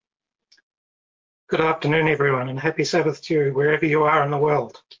Good afternoon, everyone, and happy Sabbath to you wherever you are in the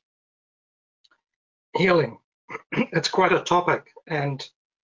world. Healing. It's quite a topic, and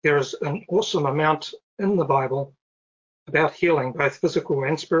there is an awesome amount in the Bible about healing, both physical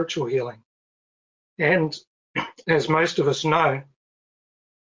and spiritual healing. And as most of us know,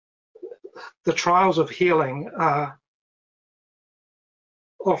 the trials of healing are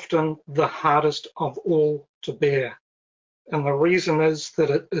often the hardest of all to bear. And the reason is that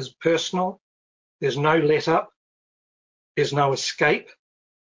it is personal. There's no let up. There's no escape.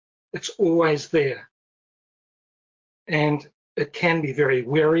 It's always there. And it can be very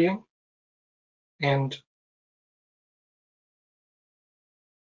wearying. And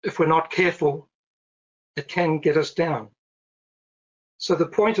if we're not careful, it can get us down. So the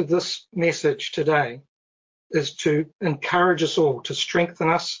point of this message today is to encourage us all, to strengthen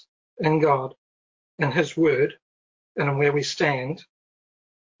us in God, in His Word, and in where we stand,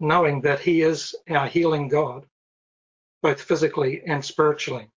 knowing that He is our healing God, both physically and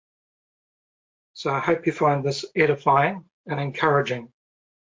spiritually. So I hope you find this edifying and encouraging,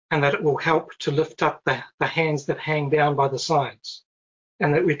 and that it will help to lift up the hands that hang down by the sides,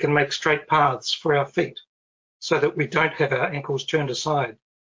 and that we can make straight paths for our feet so that we don't have our ankles turned aside,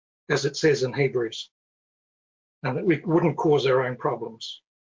 as it says in Hebrews, and that we wouldn't cause our own problems.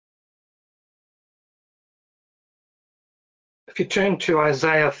 If you turn to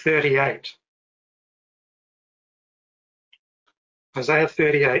Isaiah 38, Isaiah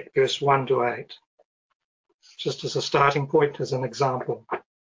 38, verse 1 to 8, just as a starting point, as an example.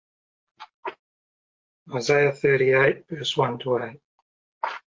 Isaiah 38, verse 1 to 8.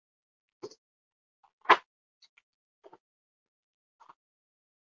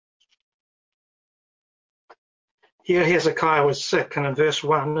 Here Hezekiah was sick, and in verse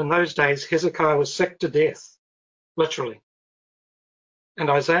 1, in those days Hezekiah was sick to death, literally. And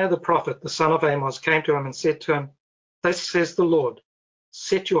Isaiah the prophet, the son of Amos, came to him and said to him, "Thus says the Lord,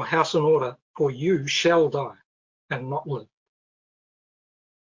 set your house in order, for you shall die and not live."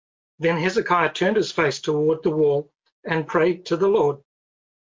 Then Hezekiah turned his face toward the wall and prayed to the Lord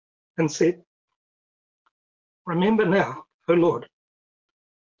and said, "Remember now, O Lord,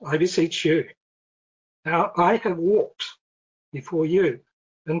 I beseech you, how I have walked before you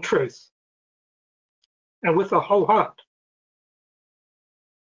in truth and with a whole heart,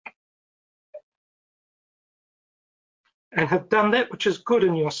 and have done that which is good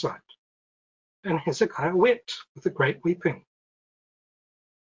in your sight." And Hezekiah wept with a great weeping.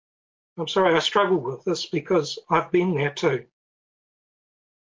 I'm sorry, I struggle with this because I've been there too.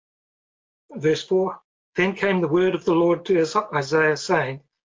 Verse 4, then came the word of the Lord to Isaiah, saying,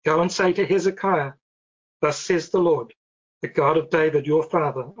 "Go and say to Hezekiah, thus says the Lord, the God of David your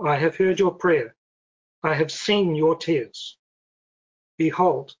father, I have heard your prayer, I have seen your tears.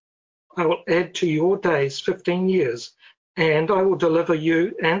 Behold, I will add to your days 15 years, and I will deliver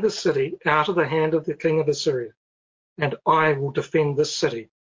you and the city out of the hand of the king of Assyria, and I will defend this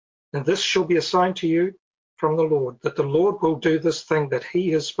city. And this shall be a sign to you from the Lord, that the Lord will do this thing that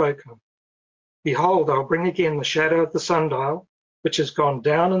he has spoken. Behold, I'll bring again the shadow of the sundial, which has gone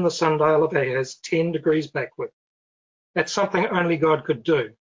down in the sundial of Ahaz 10 degrees backward." That's something only God could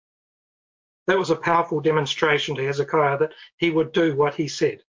do. That was a powerful demonstration to Hezekiah that he would do what he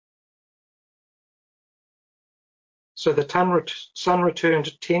said. So the sun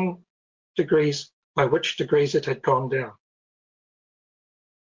returned 10 degrees, by which degrees it had gone down.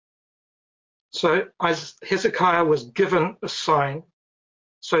 So Hezekiah was given a sign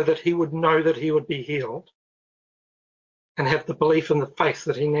so that he would know that he would be healed and have the belief and the faith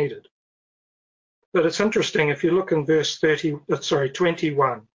that he needed. But it's interesting, if you look in verse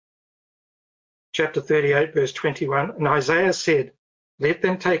 21, chapter 38, verse 21, and Isaiah said, "Let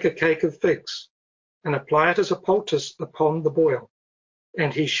them take a cake of figs and apply it as a poultice upon the boil,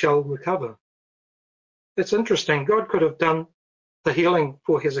 and he shall recover." It's interesting, God could have done the healing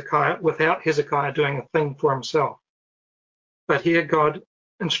for Hezekiah without Hezekiah doing a thing for himself. But here God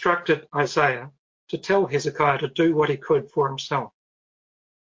instructed Isaiah to tell Hezekiah to do what he could for himself.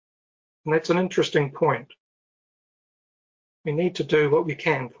 And that's an interesting point. We need to do what we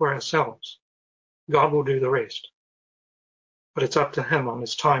can for ourselves. God will do the rest. But it's up to him on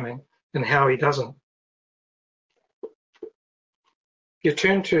his timing and how he does it. You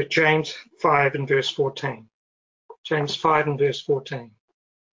turn to James 5 and verse 14. James 5 and verse 14.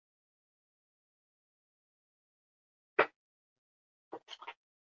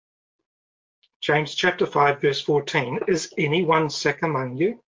 James chapter 5 verse 14. Is anyone sick among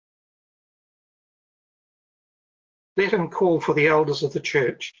you? Let him call for the elders of the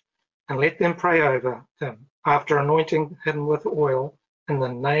church, and let them pray over him, after anointing him with oil in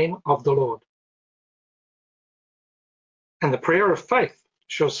the name of the Lord. And the prayer of faith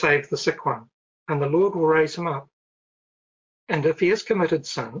shall save the sick one, and the Lord will raise him up. And if he has committed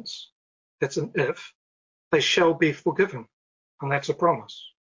sins, that's an if, they shall be forgiven. And that's a promise.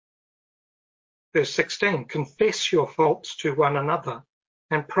 Verse 16, confess your faults to one another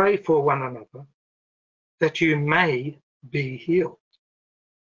and pray for one another that you may be healed.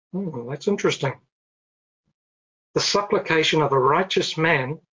 That's interesting. The supplication of a righteous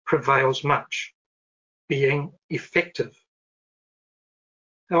man prevails much, being effective.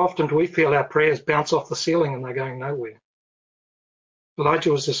 How often do we feel our prayers bounce off the ceiling and they're going nowhere?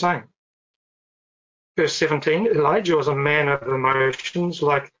 Elijah was the same. Verse 17, Elijah was a man of emotions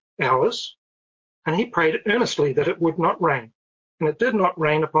like ours, and he prayed earnestly that it would not rain. And it did not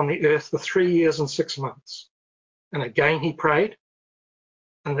rain upon the earth for 3 years and 6 months. And again he prayed,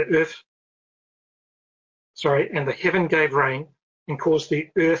 and the heaven gave rain and caused the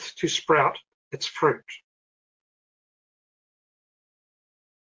earth to sprout its fruit.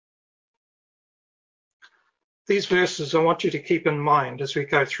 These verses I want you to keep in mind as we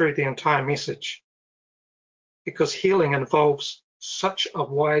go through the entire message, because healing involves such a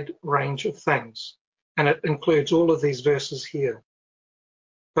wide range of things, and it includes all of these verses here,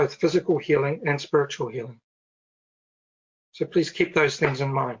 both physical healing and spiritual healing. So please keep those things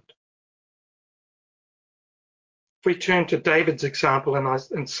in mind. If we turn to David's example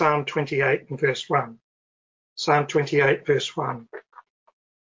in Psalm 28 and verse 1. Psalm 28 verse 1.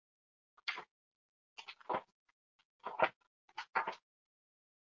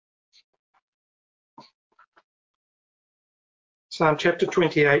 Psalm chapter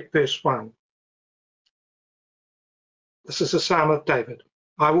 28 verse 1. This is a psalm of David.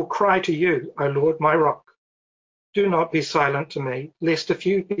 I will cry to you, O Lord, my rock. Do not be silent to me, lest if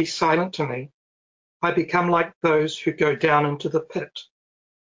you be silent to me, I become like those who go down into the pit.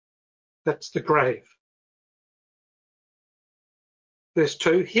 That's the grave. Verse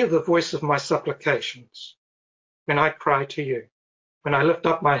 2, hear the voice of my supplications when I cry to you, when I lift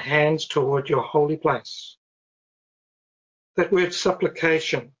up my hands toward your holy place. That word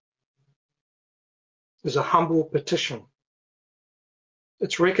supplication is a humble petition.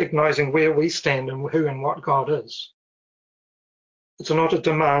 It's recognizing where we stand and who and what God is. It's not a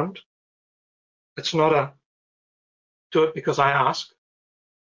demand. It's not a do it because I ask,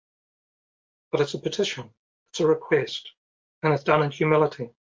 but it's a petition. It's a request, and it's done in humility.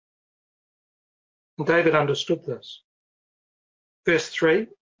 And David understood this. Verse 3,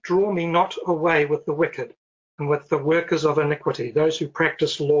 draw me not away with the wicked and with the workers of iniquity, those who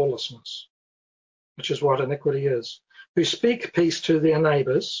practice lawlessness, which is what iniquity is, who speak peace to their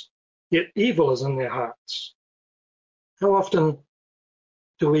neighbours, yet evil is in their hearts. How often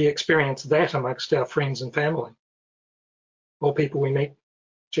do we experience that amongst our friends and family, or people we meet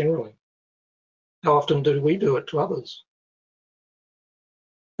generally? How often do we do it to others?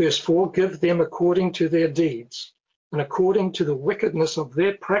 Verse 4, give them according to their deeds and according to the wickedness of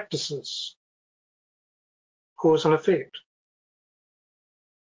their practices. Cause and effect.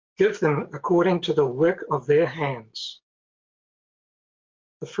 Give them according to the work of their hands.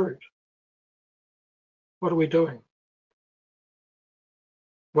 The fruit. What are we doing?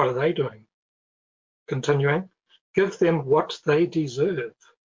 What are they doing? Continuing, give them what they deserve.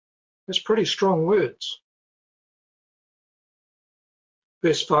 That's pretty strong words.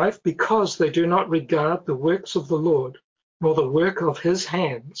 Verse 5, because they do not regard the works of the Lord, nor the work of his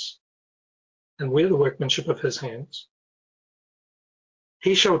hands, and we're the workmanship of his hands,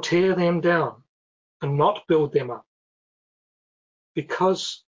 he shall tear them down and not build them up.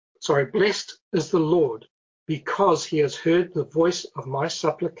 Blessed is the Lord, because he has heard the voice of my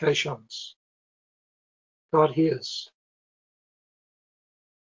supplications. God hears.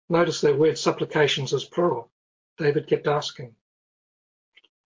 Notice that word supplications is plural. David kept asking.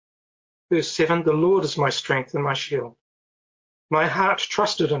 Verse 7, the Lord is my strength and my shield. My heart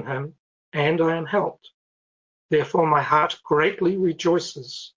trusted in him, and I am helped. Therefore my heart greatly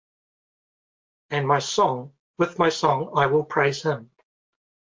rejoices, and with my song I will praise him.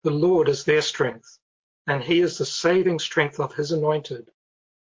 The Lord is their strength, and he is the saving strength of his anointed.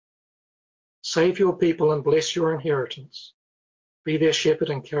 Save your people and bless your inheritance. Be their shepherd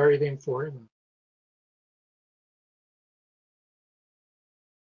and carry them forever.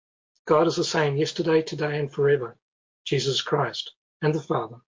 God is the same yesterday, today, and forever. Jesus Christ and the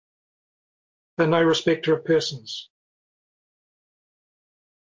Father. They're no respecter of persons.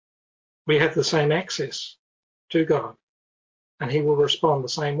 We have the same access to God, and he will respond the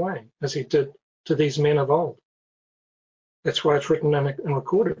same way as he did to these men of old. That's why it's written and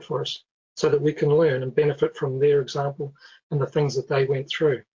recorded for us, so that we can learn and benefit from their example and the things that they went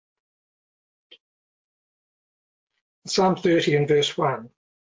through. Psalm 30 and verse 1.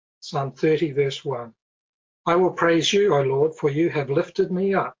 Psalm 30 verse 1. I will praise you, O Lord, for you have lifted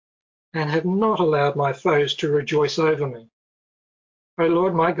me up and have not allowed my foes to rejoice over me. O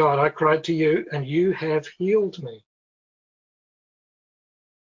Lord my God, I cried to you and you have healed me.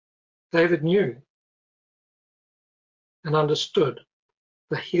 David knew and understood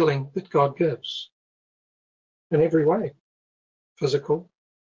the healing that God gives in every way, physical,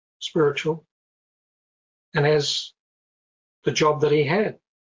 spiritual, and as the job that he had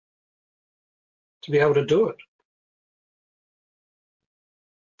to be able to do it.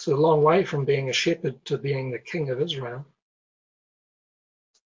 It's a long way from being a shepherd to being the king of Israel.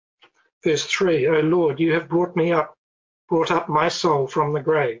 Verse 3, O Lord, you have brought up my soul from the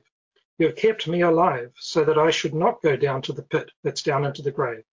grave. You have kept me alive so that I should not go down to the pit that's down into the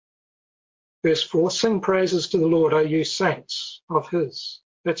grave. Verse 4, sing praises to the Lord, O you saints of his.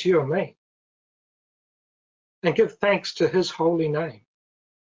 That's you and me. And give thanks to his holy name.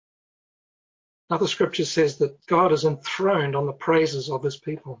 Other scripture says that God is enthroned on the praises of his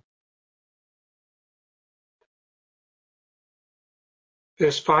people.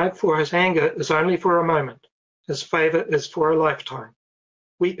 Verse 5, for his anger is only for a moment. His favor is for a lifetime.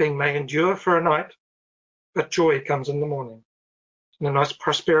 Weeping may endure for a night, but joy comes in the morning. In the nice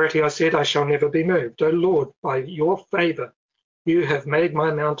prosperity I said, I shall never be moved. O Lord, by your favor, you have made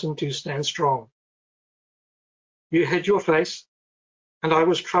my mountain to stand strong. You hid your face, and I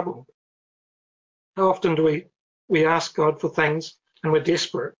was troubled. How often do we ask God for things and we're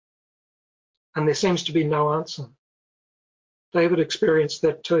desperate, and there seems to be no answer? David experienced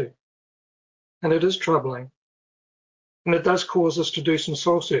that too, and it is troubling, and it does cause us to do some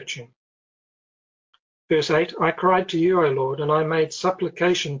soul searching. Verse 8, I cried to you, O Lord, and I made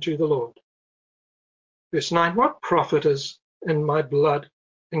supplication to the Lord. Verse 9, what profit is in my blood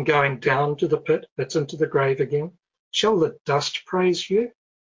in going down to the pit that's into the grave again? Shall the dust praise you?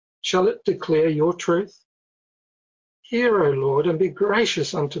 Shall it declare your truth? Hear, O Lord, and be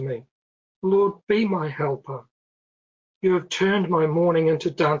gracious unto me. Lord, be my helper. You have turned my mourning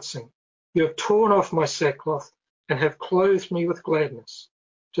into dancing. You have torn off my sackcloth and have clothed me with gladness,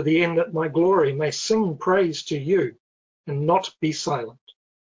 to the end that my glory may sing praise to you and not be silent.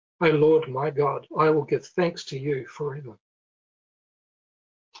 O Lord my God, I will give thanks to you forever.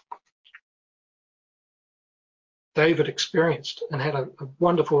 David experienced and had a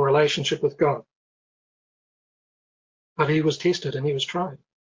wonderful relationship with God, but he was tested and he was tried.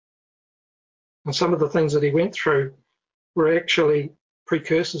 And some of the things that he went through were actually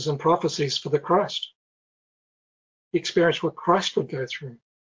precursors and prophecies for the Christ. He experienced what Christ would go through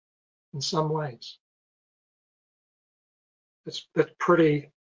in some ways. That's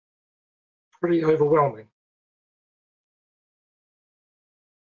pretty overwhelming.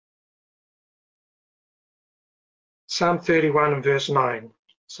 Psalm 31 and verse 9.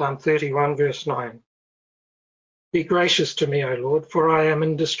 Psalm 31 verse 9. Be gracious to me, O Lord, for I am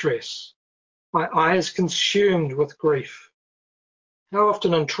in distress. My eye is consumed with grief. How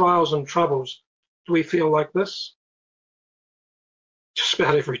often in trials and troubles do we feel like this? Just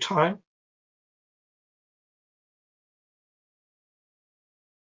about every time.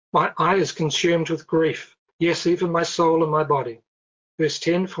 My eye is consumed with grief. Yes, even my soul and my body. Verse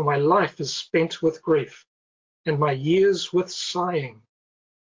 10, for my life is spent with grief, and my years with sighing.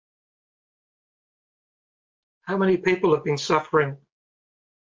 How many people have been suffering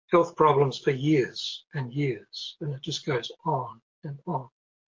health problems for years and years, and it just goes on and on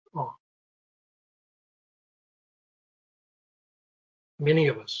and on. Many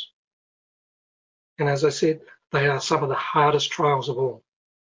of us. And as I said, they are some of the hardest trials of all,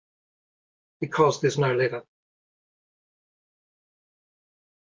 because there's no letter.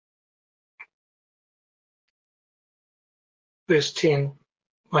 Verse 10,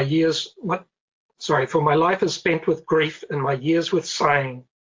 for my life is spent with grief and my years with sighing.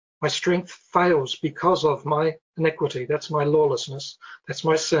 My strength fails because of my iniquity. That's my lawlessness. That's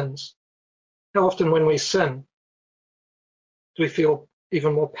my sins. How often when we sin, do we feel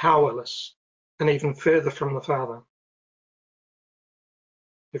even more powerless and even further from the Father?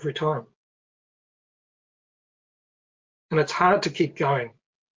 Every time. And it's hard to keep going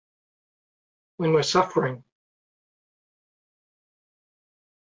when we're suffering.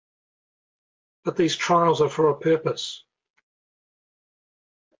 But these trials are for a purpose.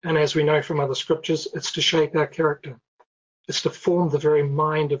 And as we know from other scriptures, it's to shape our character. It's to form the very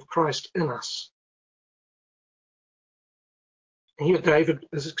mind of Christ in us. And here David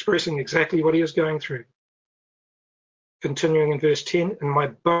is expressing exactly what he is going through. Continuing in verse 10, and my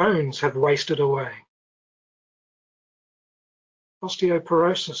bones have wasted away.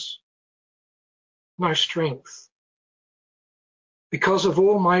 Osteoporosis, no strength, Because of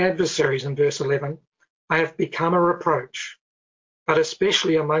all my adversaries, in verse 11, I have become a reproach, but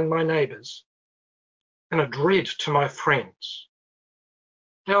especially among my neighbours, and a dread to my friends.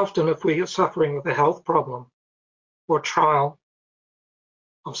 How often, if we are suffering with a health problem or trial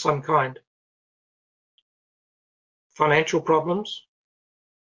of some kind, financial problems,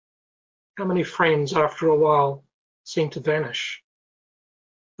 how many friends after a while seem to vanish?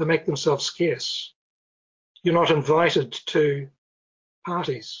 They make themselves scarce. You're not invited to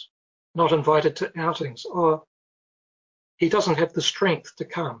parties, not invited to outings, or he doesn't have the strength to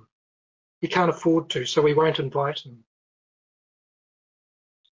come. He can't afford to, so we won't invite him.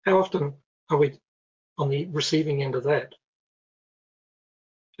 How often are we on the receiving end of that?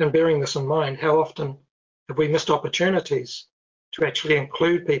 And bearing this in mind, how often have we missed opportunities to actually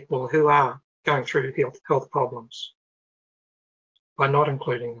include people who are going through health problems by not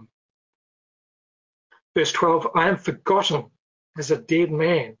including them? Verse 12, I am forgotten as a dead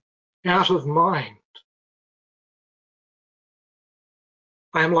man, out of mind.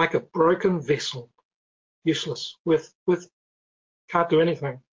 I am like a broken vessel, useless, can't do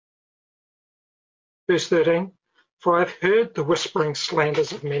anything. Verse 13, for I've heard the whispering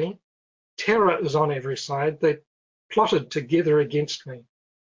slanders of many. Terror is on every side. They plotted together against me.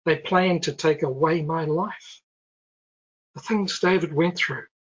 They planned to take away my life. The things David went through.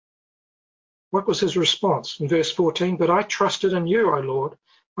 What was his response? In verse 14, but I trusted in you, O Lord.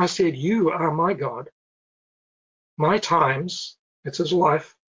 I said, you are my God. My times, it's his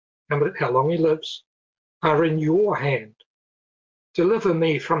life, and how long he lives, are in your hand. Deliver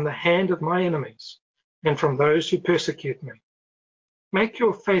me from the hand of my enemies and from those who persecute me. Make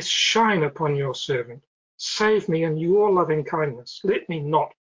your face shine upon your servant. Save me in your loving kindness. Let me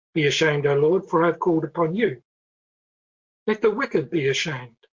not be ashamed, O Lord, for I have called upon you. Let the wicked be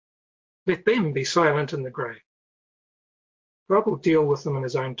ashamed. Let them be silent in the grave. God will deal with them in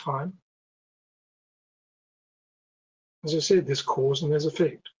his own time. As I said, there's cause and there's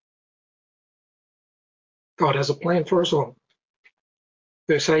effect. God has a plan for us all.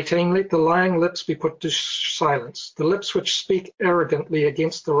 Verse 18, let the lying lips be put to silence, the lips which speak arrogantly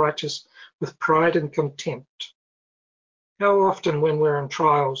against the righteous with pride and contempt. How often when we're in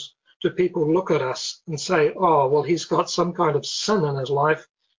trials do people look at us and say, oh, well, he's got some kind of sin in his life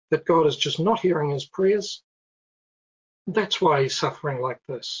that God is just not hearing his prayers. That's why he's suffering like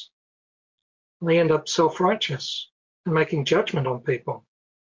this. And they end up self-righteous and making judgment on people.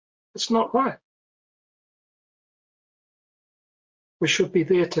 It's not right. We should be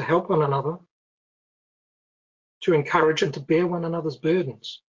there to help one another, to encourage and to bear one another's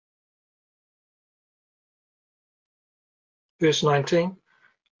burdens. Verse 19,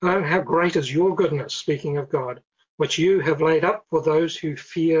 oh, how great is your goodness, speaking of God, which you have laid up for those who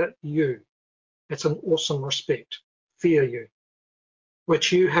fear you. It's an awesome respect, fear you,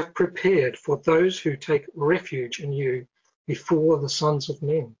 which you have prepared for those who take refuge in you before the sons of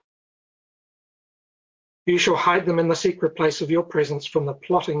men. You shall hide them in the secret place of your presence from the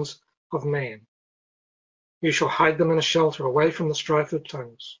plottings of man. You shall hide them in a shelter away from the strife of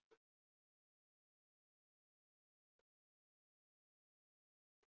tongues.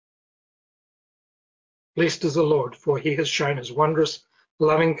 Blessed is the Lord, for he has shown his wondrous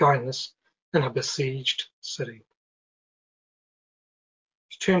loving kindness in a besieged city.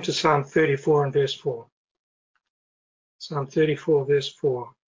 Let's turn to Psalm 34 and verse 4. Psalm 34, verse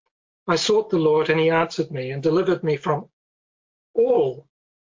 4. I sought the Lord, and he answered me and delivered me from all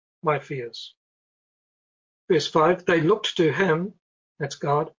my fears. Verse 5, they looked to him, that's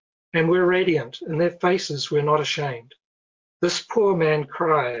God, and were radiant, and their faces were not ashamed. This poor man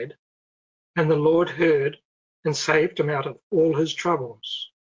cried, and the Lord heard and saved him out of all his troubles.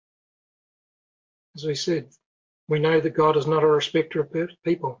 As we said, we know that God is not a respecter of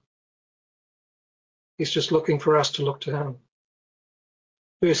people. He's just looking for us to look to him.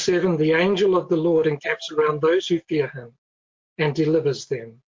 Verse 7, the angel of the Lord encamps around those who fear him and delivers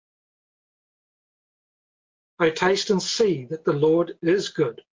them. O taste and see that the Lord is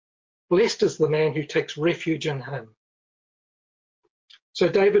good. Blessed is the man who takes refuge in him. So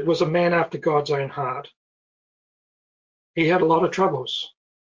David was a man after God's own heart. He had a lot of troubles.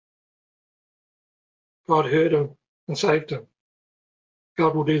 God heard him and saved him.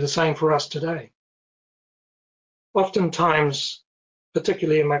 God will do the same for us today. Oftentimes,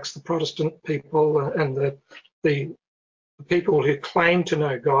 particularly amongst the Protestant people and the people who claim to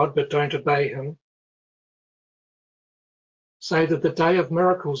know God but don't obey him, say that the day of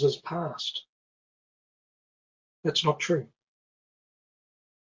miracles is past. That's not true.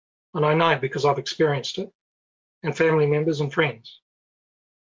 And I know because I've experienced it, and family members and friends.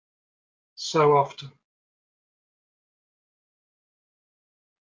 So often.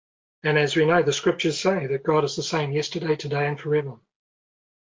 And as we know, the scriptures say that God is the same yesterday, today, and forever.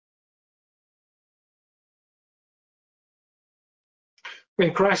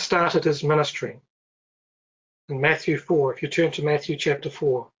 When Christ started his ministry, in Matthew 4, if you turn to Matthew chapter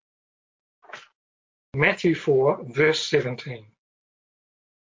 4, Matthew 4, verse 17.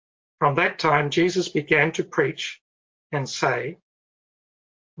 From that time, Jesus began to preach and say,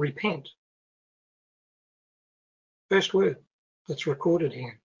 repent. First word that's recorded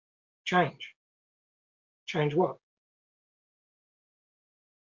here, change. Change what?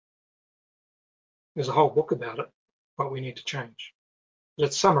 There's a whole book about it, what we need to change. But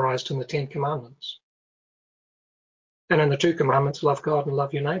it's summarized in the 10 Commandments. And in the 2 Commandments, love God and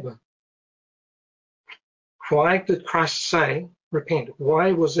love your neighbor. Why did Christ say, repent?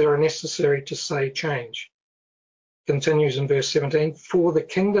 Why was there a necessary to say change? Continues in verse 17, for the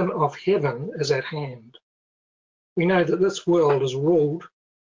kingdom of heaven is at hand. We know that this world is ruled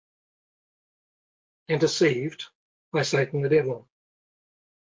and deceived by Satan the devil.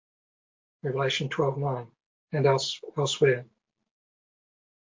 Revelation 12:9 and elsewhere.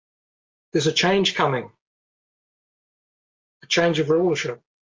 There's a change coming, a change of rulership.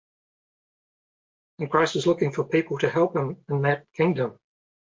 And Christ is looking for people to help him in that kingdom,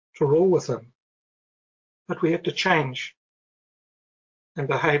 to rule with him. But we have to change and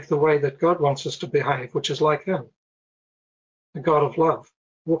behave the way that God wants us to behave, which is like him, the God of love,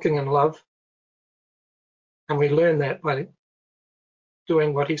 walking in love. And we learn that by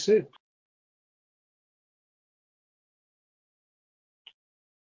doing what he said.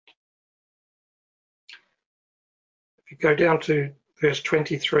 If you go down to verse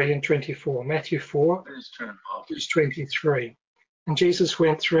 23 and 24, Matthew 4, verse 23. And Jesus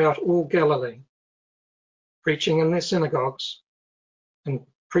went throughout all Galilee, preaching in their synagogues and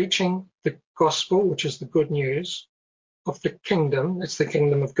preaching the gospel, which is the good news of the kingdom. It's the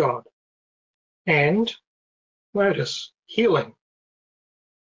kingdom of God. And notice, healing,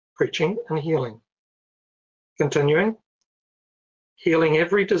 preaching and healing. Continuing, healing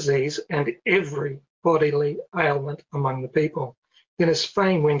every disease and every bodily ailment among the people. Then his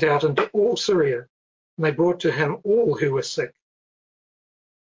fame went out into all Syria, and they brought to him all who were sick,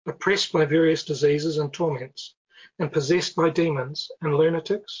 oppressed by various diseases and torments, and possessed by demons and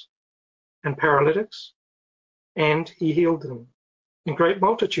lunatics and paralytics, and he healed them. And great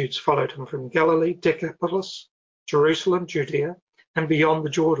multitudes followed him from Galilee, Decapolis, Jerusalem, Judea, and beyond the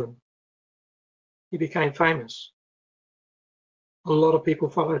Jordan. He became famous. A lot of people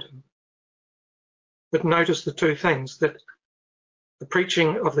followed him. But notice the two things, that the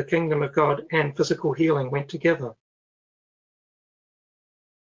preaching of the kingdom of God and physical healing went together.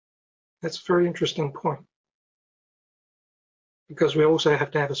 That's a very interesting point, because we also have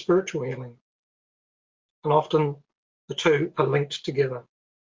to have a spiritual healing. And often the two are linked together.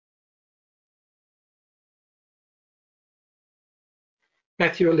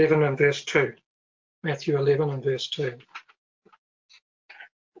 Matthew 11 and verse 2. Matthew 11 and verse 2.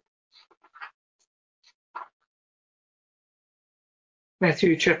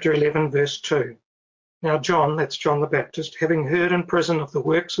 Matthew chapter 11, verse 2. Now John, that's John the Baptist, having heard in prison of the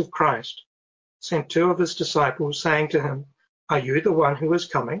works of Christ, sent 2 of his disciples, saying to him, are you the one who is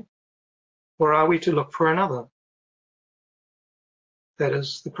coming, or are we to look for another? That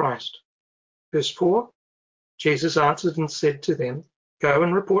is the Christ. Verse 4, Jesus answered and said to them, go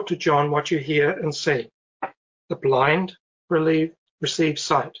and report to John what you hear and see. The blind receive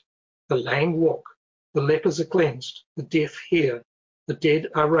sight, the lame walk, the lepers are cleansed, the deaf hear, the dead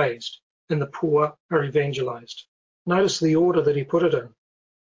are raised, and the poor are evangelized. Notice the order that he put it in.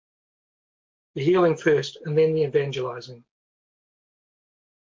 The healing first, and then the evangelizing.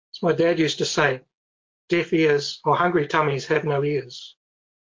 As my dad used to say, deaf ears or hungry tummies have no ears.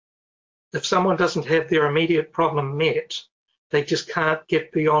 If someone doesn't have their immediate problem met, they just can't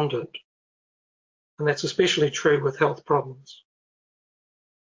get beyond it. And that's especially true with health problems.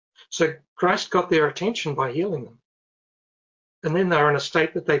 So Christ got their attention by healing them. And then they were in a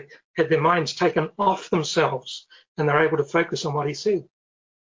state that they had their minds taken off themselves, and they're able to focus on what he said.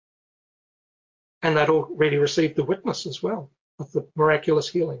 And they'd already received the witness as well of the miraculous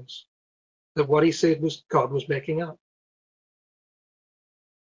healings, that what he said was God was backing up.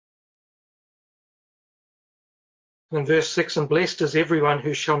 In verse 6, and blessed is everyone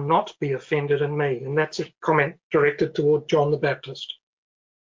who shall not be offended in me. And that's a comment directed toward John the Baptist.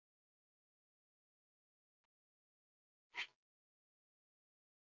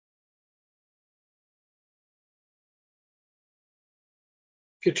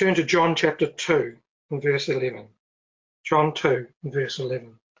 If you turn to John chapter 2 and verse 11. John 2 and verse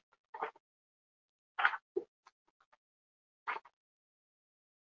 11.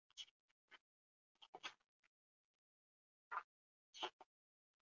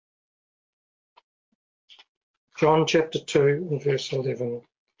 John chapter 2 and verse 11.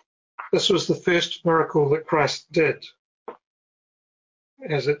 This was the first miracle that Christ did,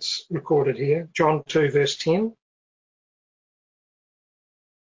 as it's recorded here. John 2 verse 10.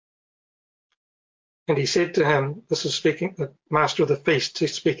 And he said to him, this is speaking, the master of the feast,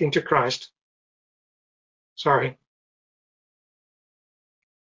 he's speaking to Christ. Sorry.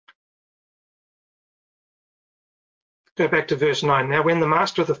 Go back to verse 9. Now when the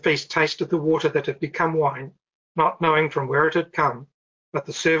master of the feast tasted the water that had become wine, not knowing from where it had come, but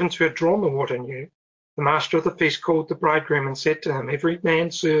the servants who had drawn the water knew, the master of the feast called the bridegroom and said to him, every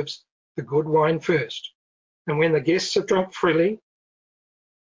man serves the good wine first. And when the guests have drunk freely,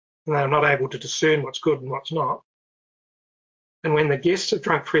 and they are not able to discern what's good and what's not, and when the guests have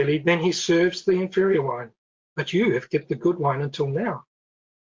drunk freely, then he serves the inferior wine. But you have kept the good wine until now.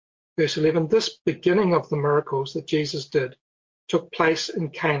 Verse 11, this beginning of the miracles that Jesus did took place in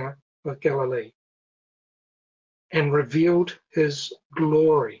Cana of Galilee and revealed his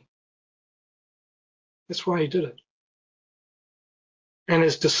glory. That's why he did it. And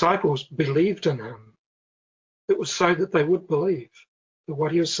his disciples believed in him. It was so that they would believe that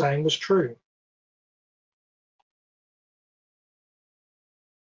what he was saying was true.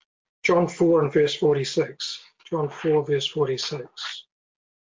 John 4 and verse 46. John 4 verse 46.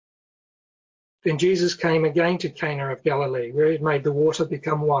 Then Jesus came again to Cana of Galilee, where he had made the water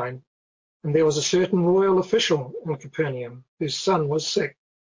become wine. And there was a certain royal official in Capernaum, whose son was sick.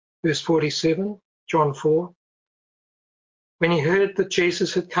 Verse 47, John 4. When he heard that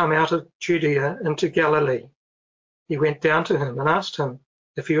Jesus had come out of Judea into Galilee, he went down to him and asked him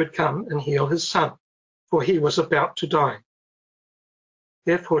if he would come and heal his son, for he was about to die.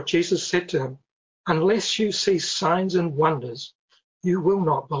 Therefore Jesus said to him, unless you see signs and wonders, you will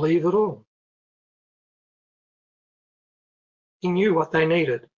not believe at all. He knew what they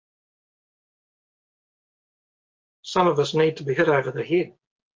needed. Some of us need to be hit over the head.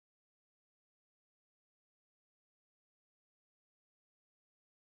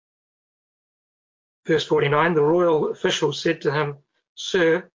 Verse 49, the royal official said to him,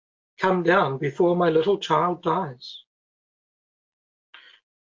 Sir, come down before my little child dies.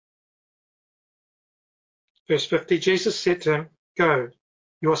 Verse 50, Jesus said to him, Go,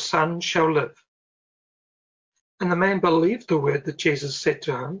 your son shall live. And the man believed the word that Jesus said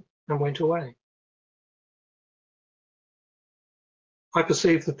to him and went away. I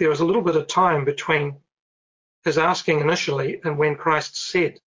perceive that there was a little bit of time between his asking initially and when Christ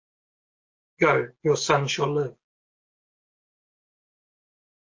said, Go, your son shall live.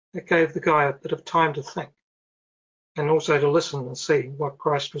 It gave the guy a bit of time to think and also to listen and see what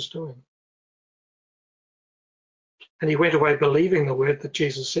Christ was doing. And he went away believing the word that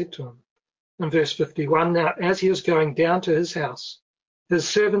Jesus said to him. In verse 51, now as he was going down to his house, his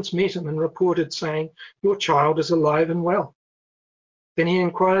servants met him and reported, saying, Your child is alive and well. Then he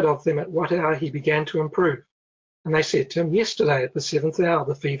inquired of them at what hour he began to improve. And they said to him, Yesterday at the 7th hour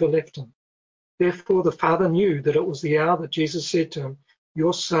the fever left him. Therefore the father knew that it was the hour that Jesus said to him,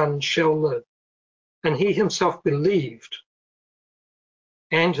 Your son shall live. And he himself believed,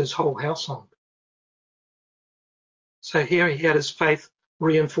 and his whole household. So here he had his faith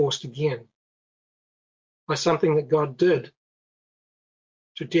reinforced again by something that God did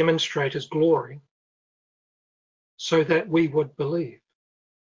to demonstrate his glory, so that we would believe,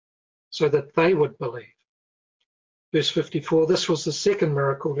 so that they would believe. Verse 54, this was the second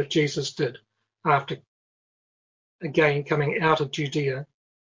miracle that Jesus did after again coming out of Judea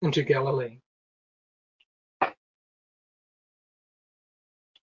into Galilee.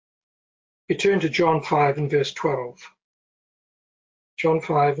 You turn to John 5 and verse 12. John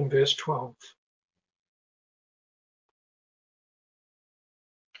 5 and verse 12.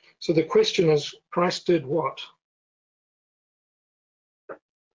 So the question is, Christ did what?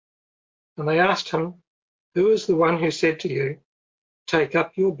 And they asked him, Who is the one who said to you, Take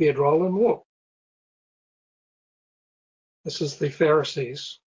up your bedroll and walk? This is the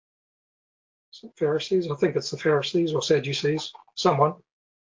Pharisees. Is it Pharisees? I think it's the Pharisees or Sadducees, someone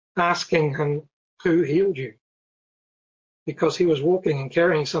asking him who healed you, because he was walking and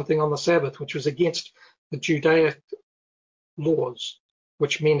carrying something on the Sabbath which was against the Judaic laws,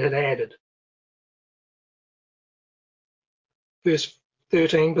 which men had added. Verse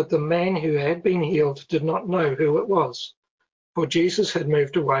 13, but the man who had been healed did not know who it was, for Jesus had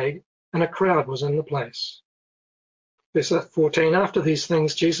moved away and a crowd was in the place. Verse 14, after these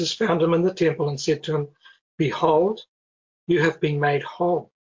things Jesus found him in the temple and said to him, Behold, you have been made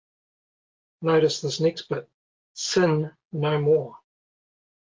whole. Notice this next bit, sin no more,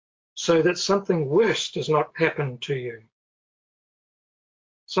 so that something worse does not happen to you.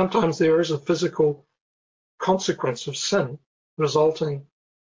 Sometimes there is a physical consequence of sin resulting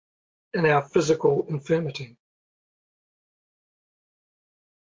in our physical infirmity.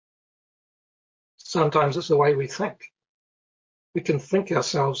 Sometimes it's the way we think. We can think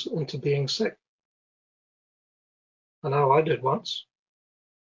ourselves into being sick. I know I did once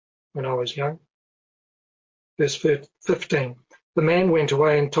when I was young. Verse 15, the man went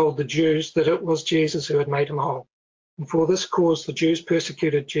away and told the Jews that it was Jesus who had made him whole. And for this cause the Jews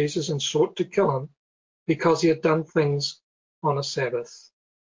persecuted Jesus and sought to kill him because he had done things on a Sabbath.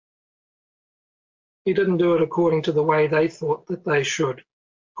 He didn't do it according to the way they thought that they should,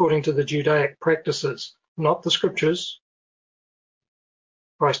 according to the Judaic practices, not the scriptures.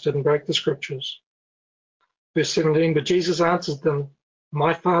 Christ didn't break the scriptures. Verse 17, but Jesus answered them,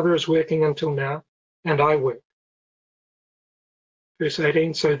 my Father is working until now, and I work. Verse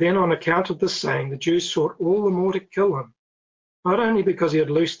 18, so then on account of this saying, the Jews sought all the more to kill him, not only because he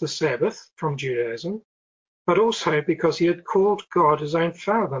had loosed the Sabbath from Judaism, but also because he had called God his own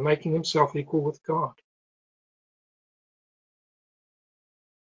Father, making himself equal with God.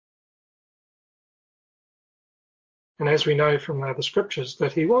 And as we know from the scriptures,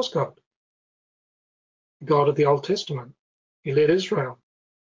 that he was God, God of the Old Testament. He led Israel.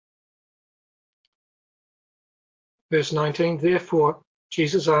 Verse 19, therefore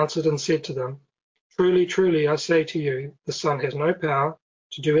Jesus answered and said to them, truly, truly, I say to you, the Son has no power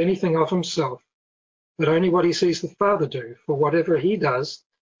to do anything of himself, but only what he sees the Father do. For whatever he does,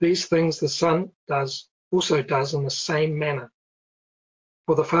 these things the Son also does in the same manner.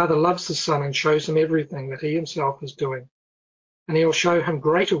 For the Father loves the Son and shows him everything that he himself is doing. And he will show him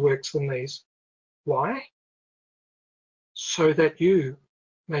greater works than these. Why? So that you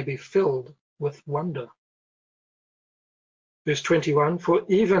may be filled with wonder. Verse 21, for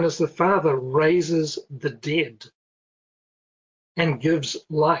even as the Father raises the dead and gives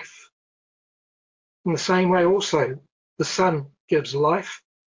life, in the same way also the Son gives life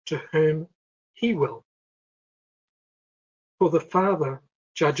to whom he will. For the Father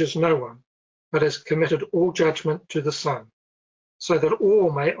judges no one, but has committed all judgment to the Son, so that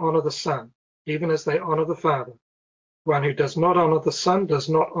all may honor the Son, even as they honor the Father. One who does not honor the Son does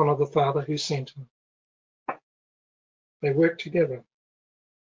not honor the Father who sent him. They work together.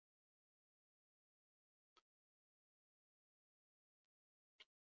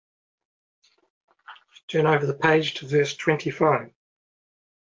 Turn over the page to verse 25.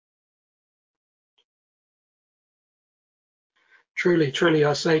 Truly, truly,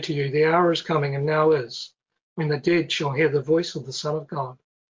 I say to you, the hour is coming, and now is, when the dead shall hear the voice of the Son of God,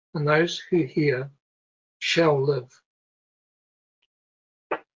 and those who hear shall live.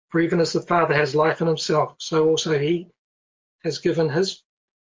 For even as the Father has life in himself, so also he has given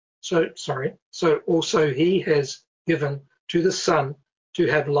to the Son to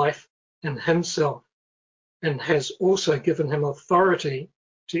have life in himself, and has also given him authority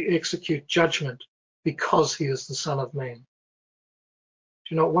to execute judgment, because he is the Son of Man.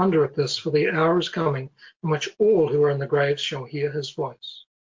 Do not wonder at this, for the hour is coming in which all who are in the graves shall hear his voice.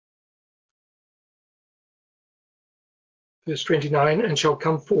 Verse 29, and shall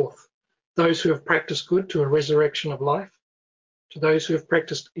come forth, those who have practiced good to a resurrection of life, to those who have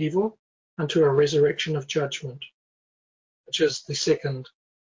practiced evil unto a resurrection of judgment, which is the second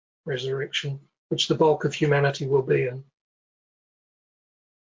resurrection, which the bulk of humanity will be in.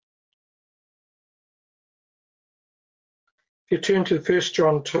 If you turn to 1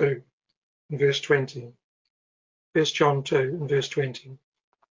 John 2 and verse 20. 1 John 2 and verse 20.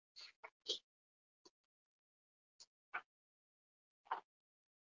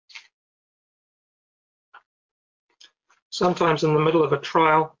 Sometimes in the middle of a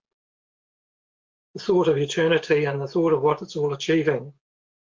trial, the thought of eternity and the thought of what it's all achieving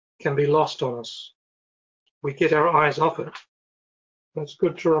can be lost on us. We get our eyes off it. It's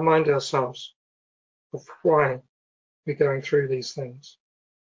good to remind ourselves of why we're going through these things.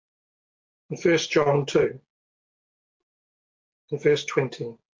 In 1 John 2, in verse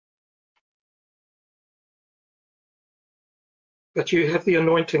 20. But you have the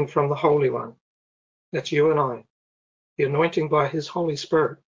anointing from the Holy One. That's you and I. The anointing by his Holy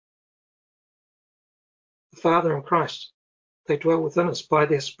Spirit. The Father and Christ, they dwell within us by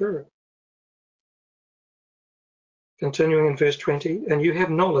their Spirit. Continuing in verse 20, and you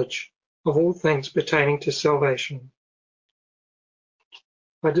have knowledge of all things pertaining to salvation.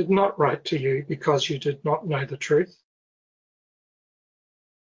 I did not write to you because you did not know the truth,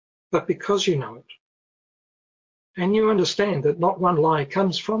 but because you know it. And you understand that not one lie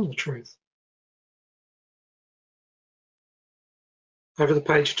comes from the truth. Over the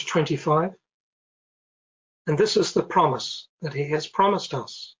page to 25. And this is the promise that he has promised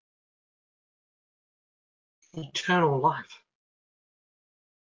us, eternal life.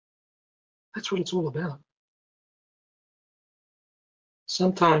 That's what it's all about.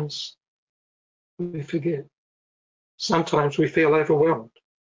 Sometimes we forget. Sometimes we feel overwhelmed.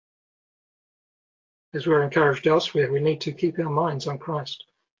 As we're encouraged elsewhere, we need to keep our minds on Christ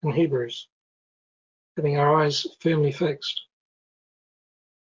in Hebrews, having our eyes firmly fixed.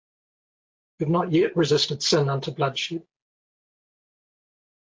 We've not yet resisted sin unto bloodshed.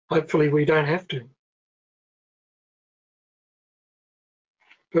 Hopefully we don't have to.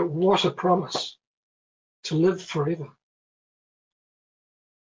 But what a promise to live forever.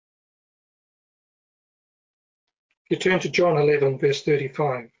 You turn to John 11, verse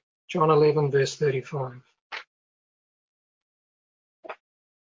 35. John 11, verse 35.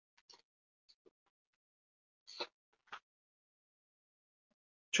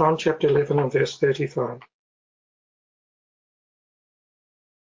 John chapter 11 and verse 35.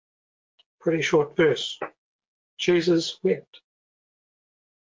 Pretty short verse. Jesus wept.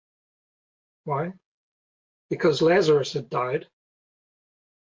 Why? Because Lazarus had died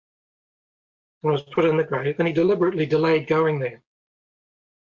and was put in the grave, and he deliberately delayed going there.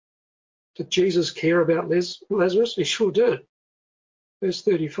 Did Jesus care about Lazarus? He sure did. Verse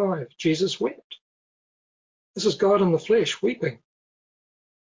 35, Jesus wept. This is God in the flesh weeping.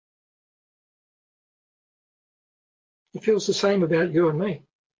 He feels the same about you and me.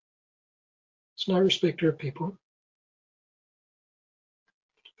 It's no respecter of people.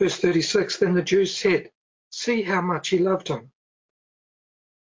 Verse 36, then the Jews said, see how much he loved him.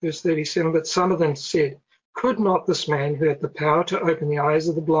 Verse 37, but some of them said, could not this man who had the power to open the eyes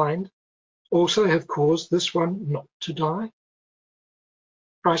of the blind also have caused this one not to die?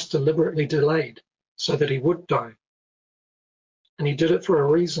 Christ deliberately delayed so that he would die. And he did it for a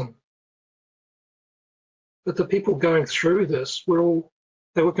reason. But the people going through this were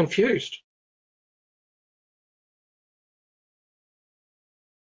confused.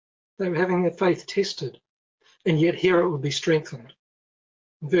 They were having their faith tested, and yet here it would be strengthened.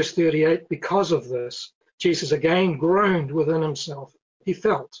 In verse 38, because of this, Jesus again groaned within himself. He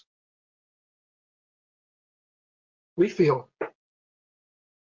felt. We feel.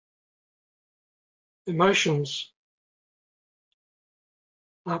 Emotions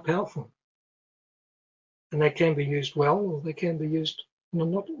are powerful, and they can be used well, or they can be used in a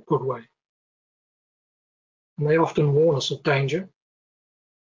not good way. And they often warn us of danger.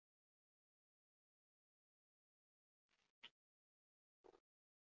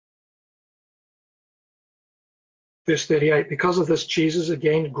 Verse 38, because of this, Jesus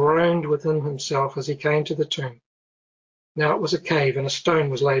again groaned within himself as he came to the tomb. Now it was a cave, and a stone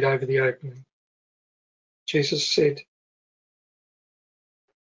was laid over the opening. Jesus said,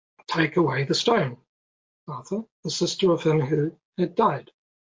 take away the stone. Martha, the sister of him who had died,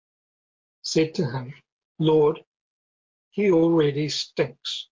 said to him, Lord, he already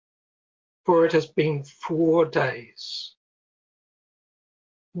stinks, for it has been 4 days.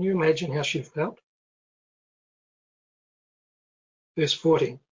 Can you imagine how she felt? Verse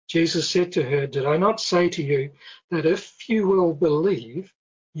 40, Jesus said to her, did I not say to you that if you will believe,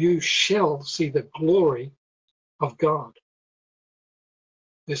 you shall see the glory of God?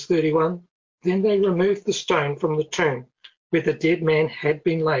 Verse 31, then they removed the stone from the tomb where the dead man had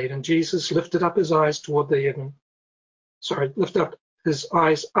been laid, and Jesus lifted up his eyes toward the heaven. Lifted up his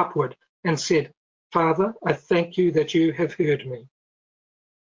eyes upward and said, Father, I thank you that you have heard me.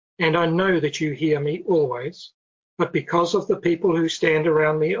 And I know that you hear me always, but because of the people who stand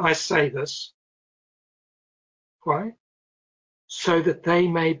around me, I say this. Why? So that they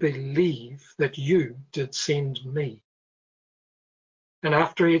may believe that you did send me. And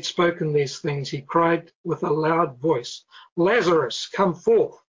after he had spoken these things, he cried with a loud voice, Lazarus, come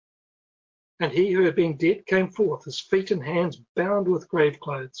forth. And he who had been dead came forth, his feet and hands bound with grave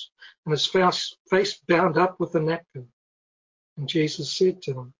clothes, and his face bound up with a napkin. And Jesus said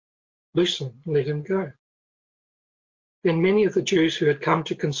to them, loose him, let him go. Then many of the Jews who had come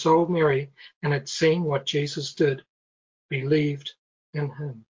to console Mary and had seen what Jesus did, believed in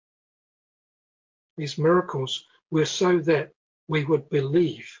him. These miracles were so that we would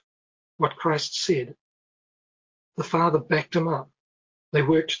believe what Christ said. The Father backed him up. They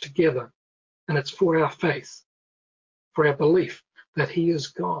worked together, and it's for our faith, for our belief that he is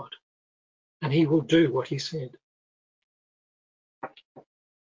God, and he will do what he said.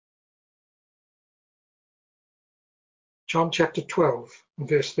 John chapter 12,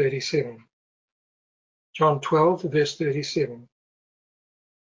 verse 37. John 12, verse 37.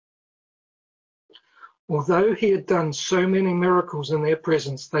 Although he had done so many miracles in their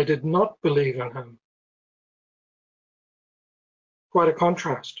presence, they did not believe in him. Quite a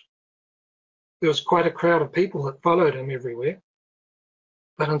contrast. There was quite a crowd of people that followed him everywhere.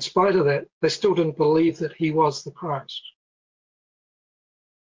 But in spite of that, they still didn't believe that he was the Christ.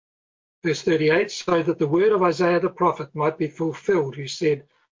 Verse 38, so that the word of Isaiah the prophet might be fulfilled, who said,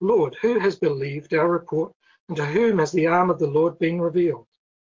 Lord, who has believed our report, and to whom has the arm of the Lord been revealed?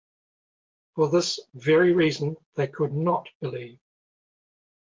 For this very reason they could not believe.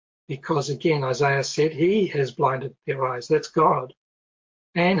 Because again, Isaiah said, he has blinded their eyes, that's God,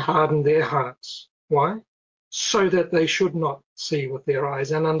 and hardened their hearts. Why? So that they should not see with their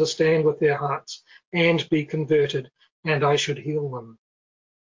eyes and understand with their hearts and be converted, and I should heal them.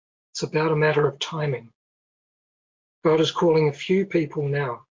 It's about a matter of timing. God is calling a few people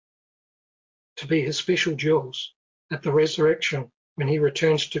now to be his special jewels at the resurrection when he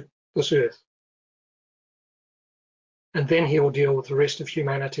returns to this earth. And then he will deal with the rest of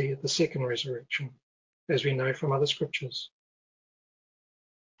humanity at the second resurrection, as we know from other scriptures.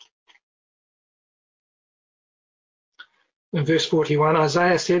 In verse 41,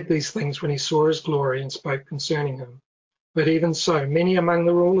 Isaiah said these things when he saw his glory and spoke concerning him. But even so, many among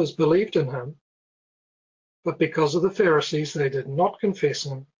the rulers believed in him, but because of the Pharisees, they did not confess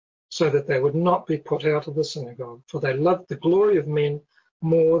him, so that they would not be put out of the synagogue, for they loved the glory of men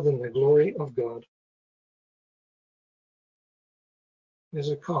more than the glory of God. There's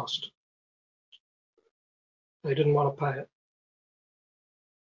a cost. They didn't want to pay it.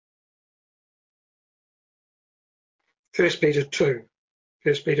 1 Peter 2,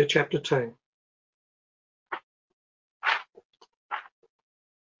 1 Peter chapter 2.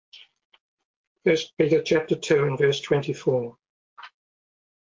 First Peter chapter 2 and verse 24.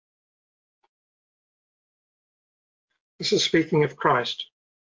 This is speaking of Christ,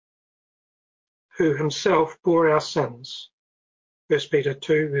 who himself bore our sins. 1 Peter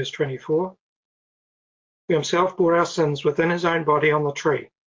 2 verse 24. Who himself bore our sins within his own body on the tree,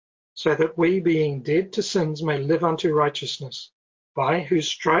 so that we, being dead to sins, may live unto righteousness, by whose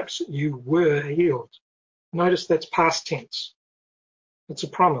stripes you were healed. Notice that's past tense. It's a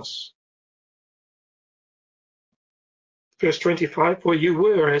promise. Verse 25, for you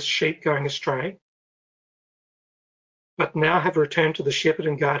were as sheep going astray, but now have returned to the shepherd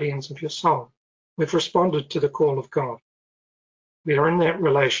and guardians of your soul. We've responded to the call of God. We are in that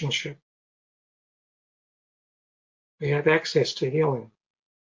relationship. We have access to healing,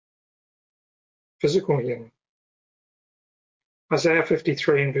 physical healing. Isaiah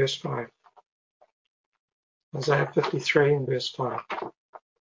 53 and verse 5. Isaiah 53 and verse 5.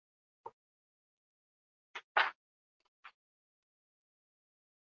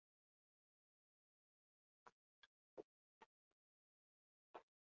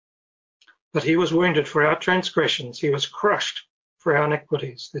 But he was wounded for our transgressions, he was crushed for our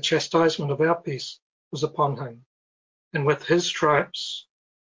iniquities. The chastisement of our peace was upon him, and with his stripes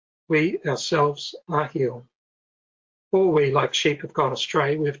we ourselves are healed. All we like sheep have gone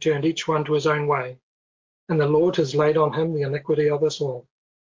astray, we have turned each one to his own way, and the Lord has laid on him the iniquity of us all.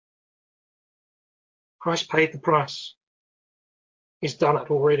 Christ paid the price. He's done it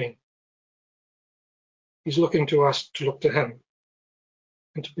already. He's looking to us to look to him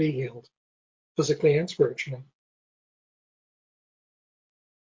and to be healed, physically and spiritually.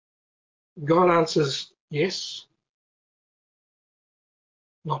 God answers yes,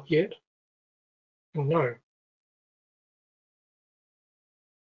 not yet, and no.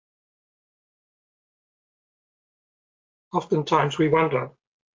 Oftentimes we wonder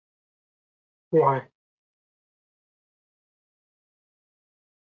why.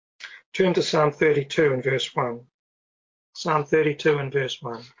 Turn to Psalm 32 and verse 1. Psalm 32 and verse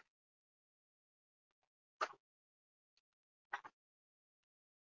 1.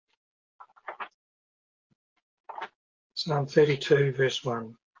 Psalm 32 verse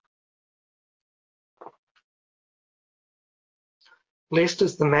 1. Blessed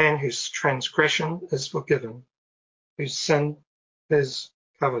is the man whose transgression is forgiven, whose sin is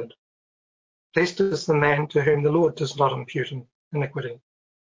covered. Blessed is the man to whom the Lord does not impute iniquity,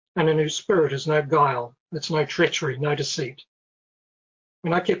 and in whose spirit is no guile, it's no treachery, no deceit.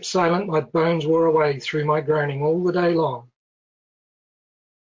 When I kept silent, my bones wore away through my groaning all the day long.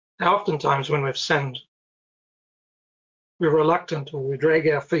 Now, oftentimes when we've sinned, we're reluctant or we drag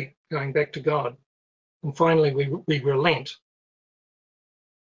our feet going back to God, and finally we relent.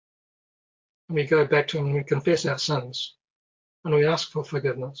 And we go back to him and we confess our sins, and we ask for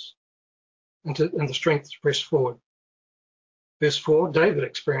forgiveness and the strength to press forward. Verse 4, David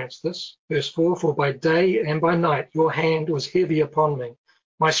experienced this. Verse 4, for by day and by night your hand was heavy upon me.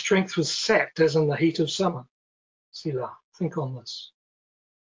 My strength was sapped as in the heat of summer. Selah, think on this.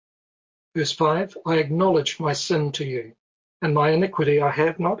 Verse 5, I acknowledged my sin to you, and my iniquity I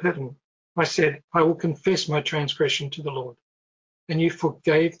have not hidden. I said, I will confess my transgression to the Lord, and you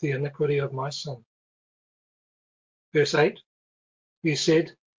forgave the iniquity of my sin. Verse 8, you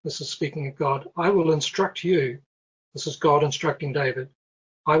said, this is speaking of God, I will instruct you, this is God instructing David,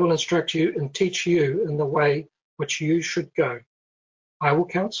 I will instruct you and teach you in the way which you should go. I will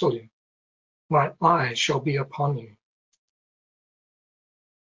counsel you. My eye shall be upon you.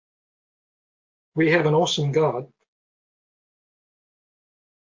 We have an awesome God.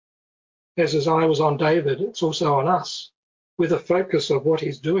 As his eye was on David, it's also on us. We're the focus of what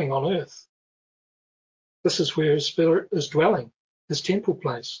he's doing on earth. This is where his spirit is dwelling, his temple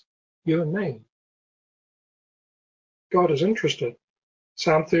place, you and me. God is interested.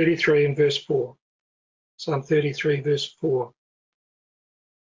 Psalm 33 and verse 4. Psalm 33 verse 4.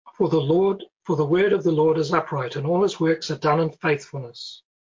 For the word of the Lord is upright, and all his works are done in faithfulness.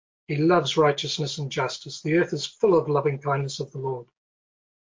 He loves righteousness and justice. The earth is full of loving kindness of the Lord.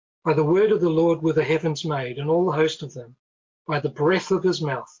 By the word of the Lord were the heavens made, and all the host of them. By the breath of his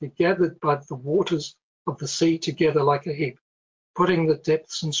mouth he gathered by the waters of the sea together like a heap, putting the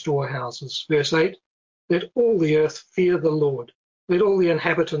depths in storehouses. Verse 8, let all the earth fear the Lord. Let all the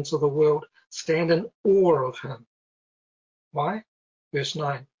inhabitants of the world stand in awe of him. Why? Verse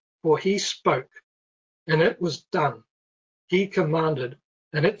 9, for he spoke, and it was done. He commanded,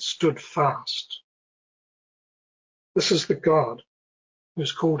 and it stood fast. This is the God who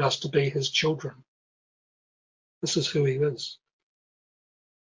has called us to be his children. This is who he is.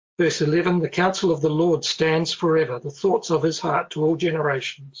 Verse 11, the counsel of the Lord stands forever, the thoughts of his heart to all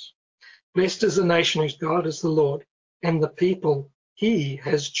generations. Blessed is the nation whose God is the Lord, and the people he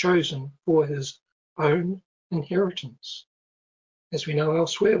has chosen for his own inheritance. As we know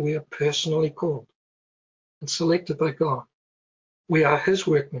elsewhere, we are personally called and selected by God. We are his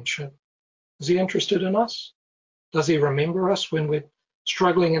workmanship. Is he interested in us? Does he remember us when we're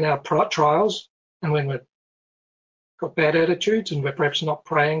struggling in our trials and when we've got bad attitudes and we're perhaps not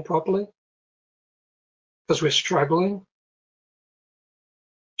praying properly because we're struggling?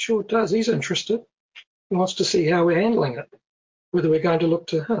 Sure does. He's interested. He wants to see how we're handling it, whether we're going to look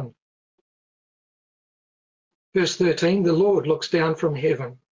to him. Verse 13, the Lord looks down from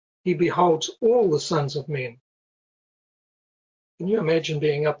heaven. He beholds all the sons of men. Can you imagine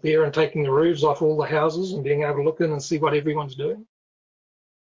being up there and taking the roofs off all the houses and being able to look in and see what everyone's doing?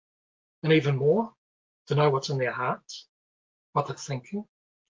 And even more, to know what's in their hearts, what they're thinking.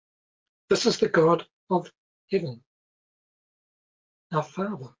 This is the God of heaven, our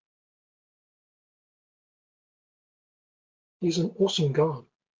Father. He's an awesome God.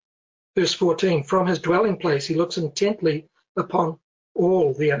 Verse 14, from his dwelling place he looks intently upon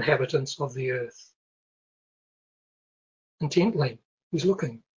all the inhabitants of the earth. Intently, he's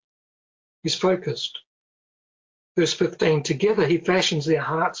looking. He's focused. Verse 15, together he fashions their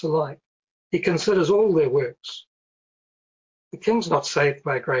hearts alike. He considers all their works. The king's not saved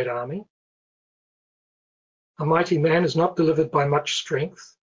by a great army. A mighty man is not delivered by much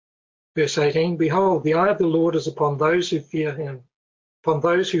strength. Verse 18, behold, the eye of the Lord is upon those who fear him, upon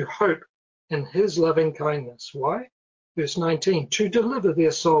those who hope in his loving kindness. Why? Verse 19, to deliver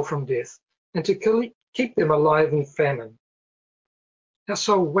their soul from death and to keep them alive in famine. Our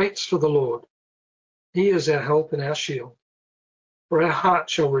soul waits for the Lord. He is our help and our shield. For our heart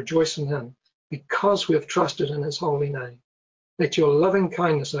shall rejoice in him, because we have trusted in his holy name. Let your loving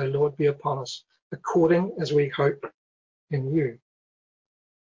kindness, O Lord, be upon us, according as we hope in you.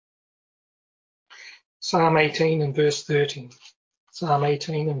 Psalm 18 and verse 13. Psalm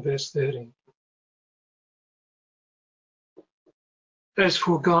 18 and verse 13. As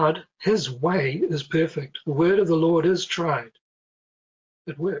for God, his way is perfect. The word of the Lord is tried.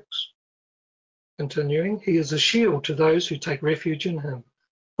 It works. Continuing, he is a shield to those who take refuge in him.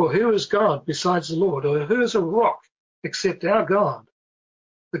 For who is God besides the Lord, or who is a rock except our God?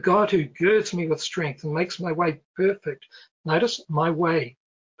 The God who girds me with strength and makes my way perfect. Notice, my way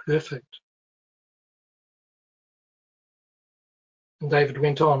perfect. And David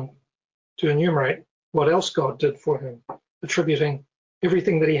went on to enumerate what else God did for him, attributing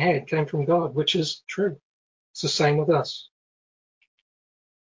everything that he had came from God, which is true. It's the same with us.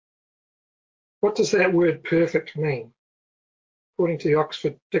 What does that word perfect mean? According to the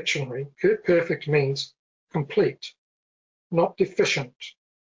Oxford Dictionary, perfect means complete, not deficient,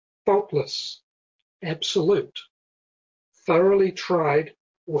 faultless, absolute, thoroughly tried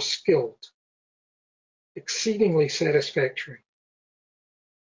or skilled, exceedingly satisfactory.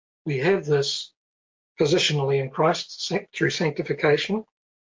 We have this positionally in Christ through sanctification,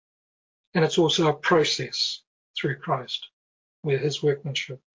 and it's also a process through Christ. We're his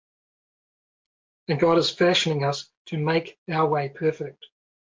workmanship. And God is fashioning us to make our way perfect.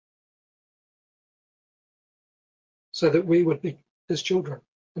 so that we would be his children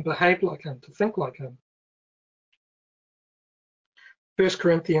and behave like him, to think like him. 1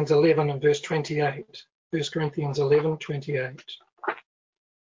 Corinthians 11 and verse 28. 1 Corinthians 11:28.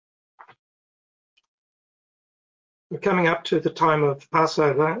 We're coming up to the time of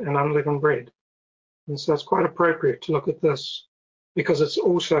Passover and unleavened bread. And so it's quite appropriate to look at this because it's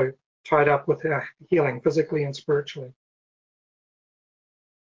also tied up with our healing physically and spiritually.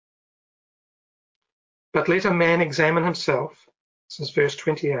 But let a man examine himself, this is verse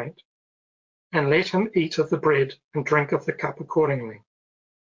 28, and let him eat of the bread and drink of the cup accordingly.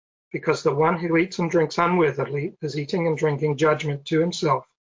 Because the one who eats and drinks unworthily is eating and drinking judgment to himself,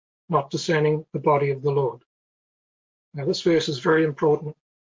 not discerning the body of the Lord. Now this verse is very important.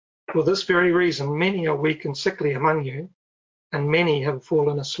 For this very reason, many are weak and sickly among you, and many have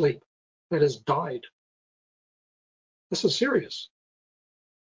fallen asleep, that is, died. This is serious.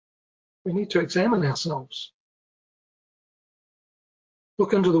 We need to examine ourselves.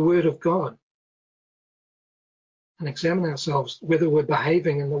 Look into the Word of God and examine ourselves whether we're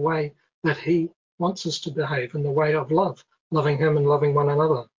behaving in the way that He wants us to behave, in the way of love, loving Him and loving one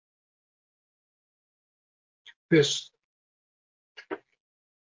another. Verse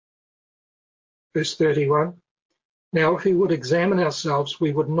 31. Now, if we would examine ourselves,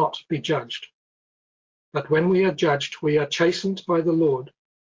 we would not be judged. But when we are judged, we are chastened by the Lord,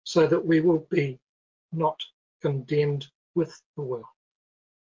 so that we will be not condemned with the world.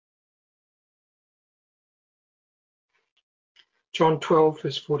 John 12,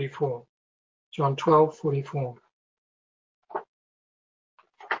 verse 44. John 12:44.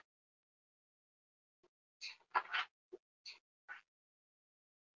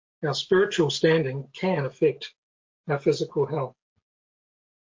 Our spiritual standing can affect our physical health.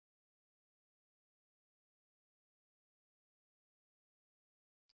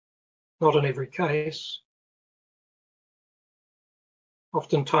 Not in every case.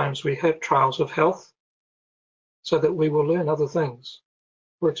 Oftentimes we have trials of health so that we will learn other things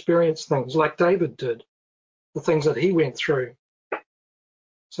or experience things like David did, the things that he went through,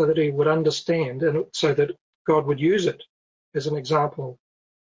 so that he would understand and so that God would use it as an example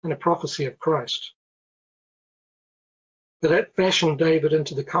and a prophecy of Christ. But that fashioned David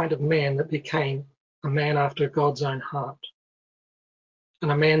into the kind of man that became a man after God's own heart,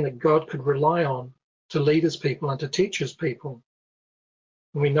 and a man that God could rely on to lead his people and to teach his people.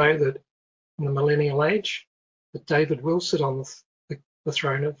 And we know that in the millennial age, that David will sit on the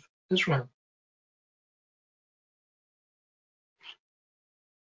throne of Israel.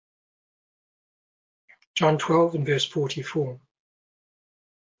 John 12 and verse 44.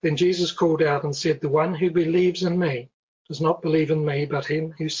 Then Jesus called out and said, the one who believes in me does not believe in me, but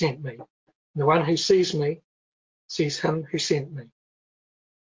him who sent me. And the one who sees me sees him who sent me.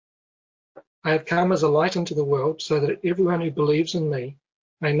 I have come as a light into the world, so that everyone who believes in me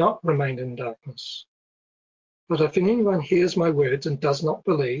may not remain in darkness. But if anyone hears my words and does not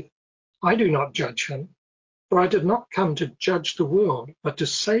believe, I do not judge him, for I did not come to judge the world, but to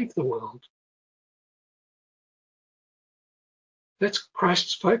save the world. That's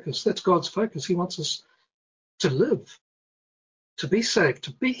Christ's focus. That's God's focus. He wants us to live, to be saved,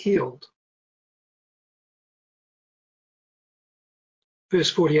 to be healed.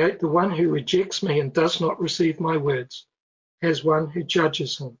 Verse 48, the one who rejects me and does not receive my words has one who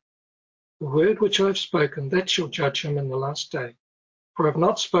judges him. The word which I have spoken, that shall judge him in the last day. For I have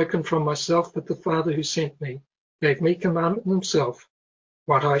not spoken from myself, but the Father who sent me gave me commandment himself,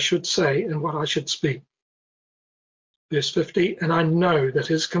 what I should say and what I should speak. Verse 50, and I know that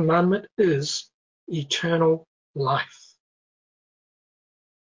his commandment is eternal life.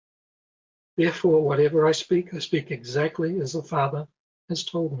 Therefore, whatever I speak exactly as the Father has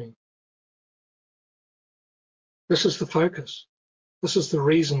told me. This is the focus. This is the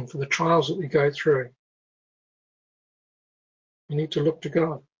reason for the trials that we go through. We need to look to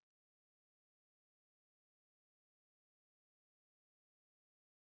God.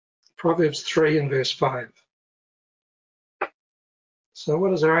 Proverbs 3 and verse 5. So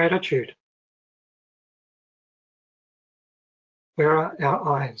what is our attitude? Where are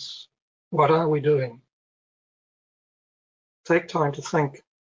our eyes? What are we doing? Take time to think.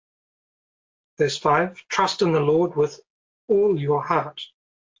 Verse 5, trust in the Lord with all your heart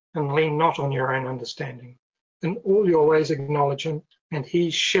and lean not on your own understanding. In all your ways acknowledge him, and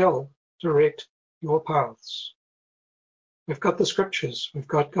he shall direct your paths. We've got the scriptures. We've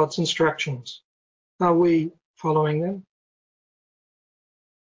got God's instructions. Are we following them?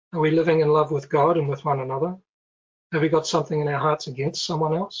 Are we living in love with God and with one another? Have we got something in our hearts against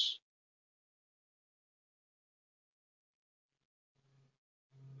someone else?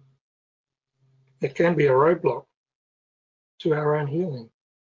 It can be a roadblock. to our own healing.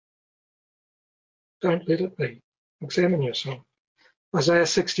 Don't let it be. Examine yourself. Isaiah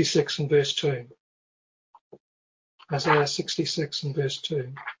 66 and verse 2. Isaiah 66 and verse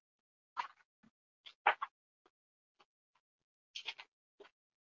 2.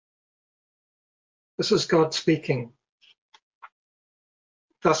 This is God speaking.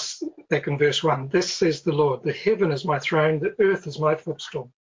 Thus, back in verse 1, this says the Lord, the heaven is my throne, the earth is my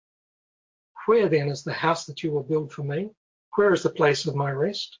footstool. Where then is the house that you will build for me? Where is the place of my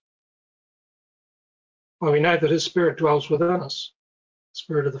rest? Well, we know that his Spirit dwells within us, the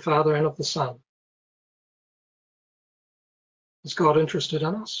Spirit of the Father and of the Son. Is God interested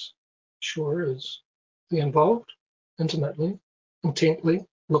in us? Sure is. Is he involved? Intimately, intently,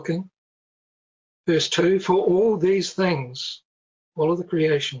 looking. Verse 2, for all these things, all of the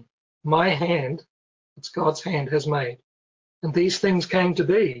creation, my hand, it's God's hand, has made. And these things came to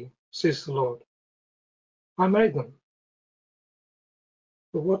be, says the Lord. I made them.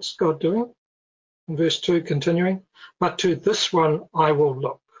 But what's God doing? In verse 2, continuing, but to this one I will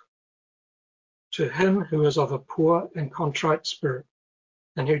look, to him who is of a poor and contrite spirit,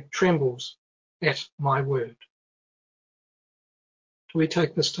 and who trembles at my word. Do we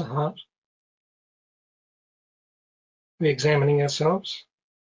take this to heart? Are we examining ourselves?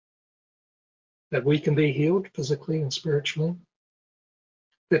 That we can be healed physically and spiritually?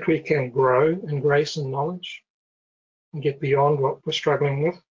 That we can grow in grace and knowledge and get beyond what we're struggling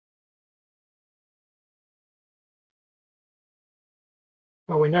with?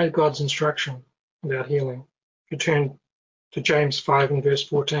 Well, we know God's instruction about healing. If you turn to James 5 and verse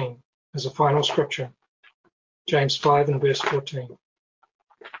 14 as a final scripture. James 5 and verse 14.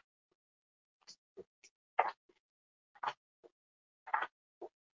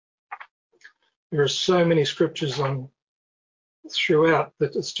 There are so many scriptures throughout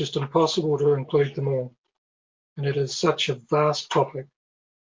that it's just impossible to include them all. And it is such a vast topic.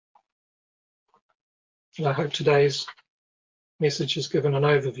 And I hope today's message has given an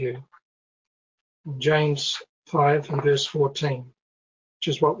overview. James 5 and verse 14, which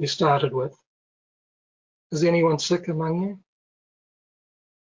is what we started with. Is anyone sick among you?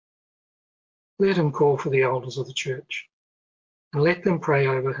 Let him call for the elders of the church, and let them pray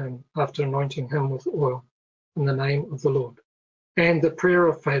over him after anointing him with oil in the name of the Lord. And the prayer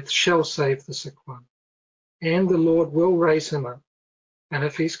of faith shall save the sick one, and the Lord will raise him up. And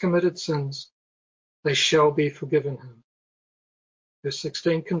if he's committed sins, they shall be forgiven him. Verse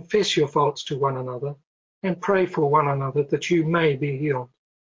 16, confess your faults to one another and pray for one another that you may be healed.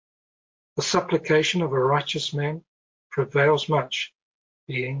 The supplication of a righteous man prevails much,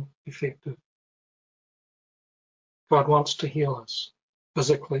 being effective. God wants to heal us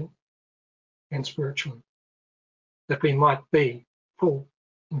physically and spiritually, that we might be full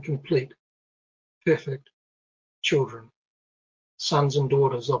and complete, perfect children, sons and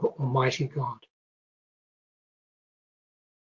daughters of Almighty God.